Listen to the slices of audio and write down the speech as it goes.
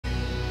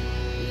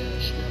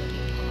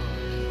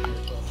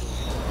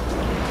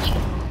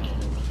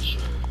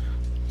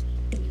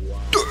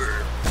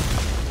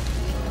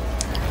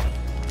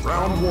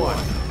one.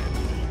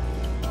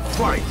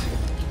 Fight!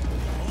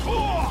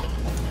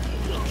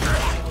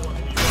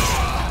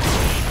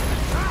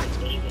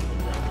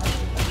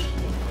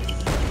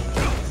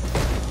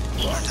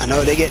 I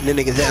know they getting the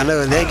niggas. I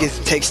know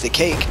niggas takes the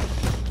cake.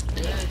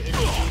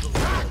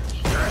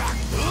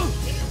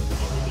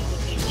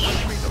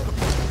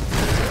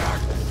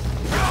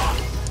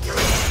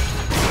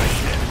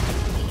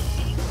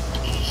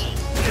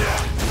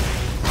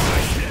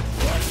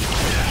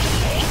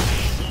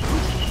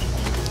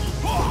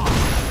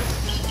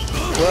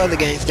 What other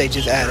games they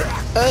just added?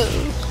 Oh.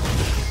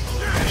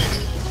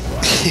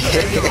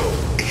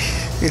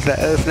 He's like,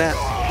 oh snap.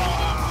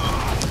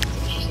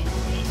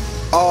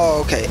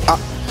 Oh, okay.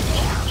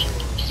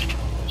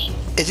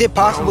 Is it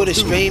possible to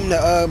stream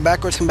the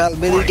backwards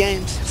compatibility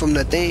games from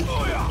the thing?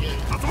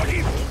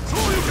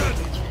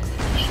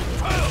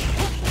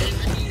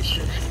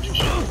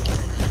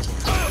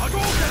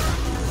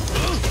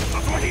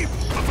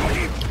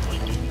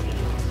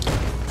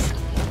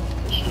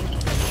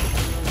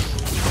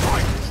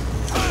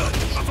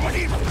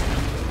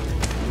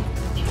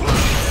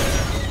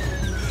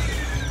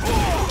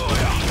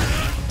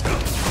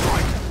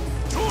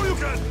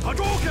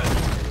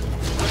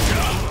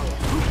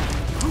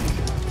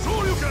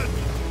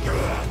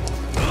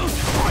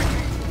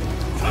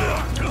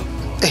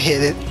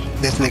 Yeah,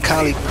 that's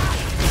Necali.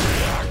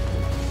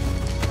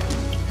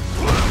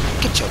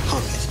 Get your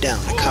punkness down,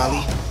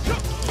 Necali.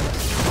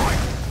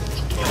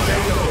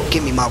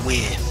 Give me my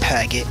win,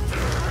 Paget.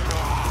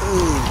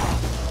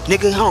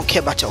 Nigga, I don't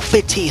care about your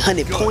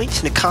 1,500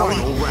 points, Necali.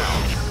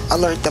 I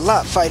learned a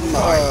lot fighting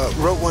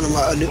wrote one of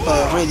my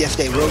raids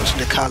yesterday, Roach,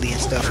 Necali and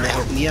stuff, and that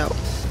helped me out.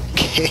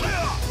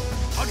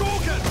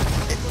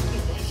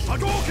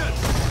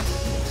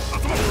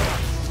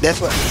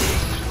 That's what.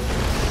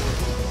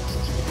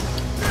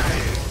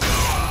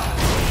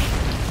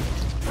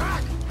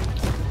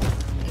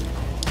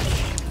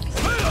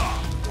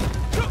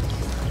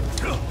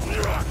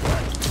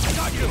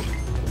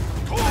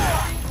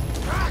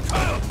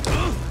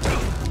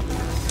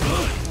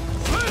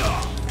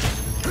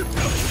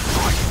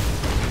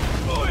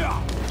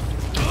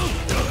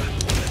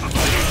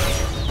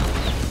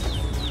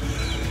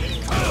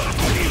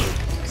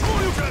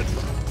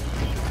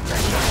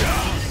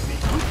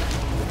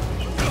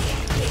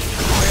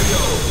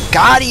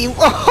 Got him!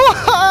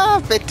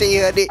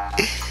 1,500.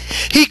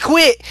 He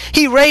quit.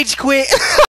 He rage quit.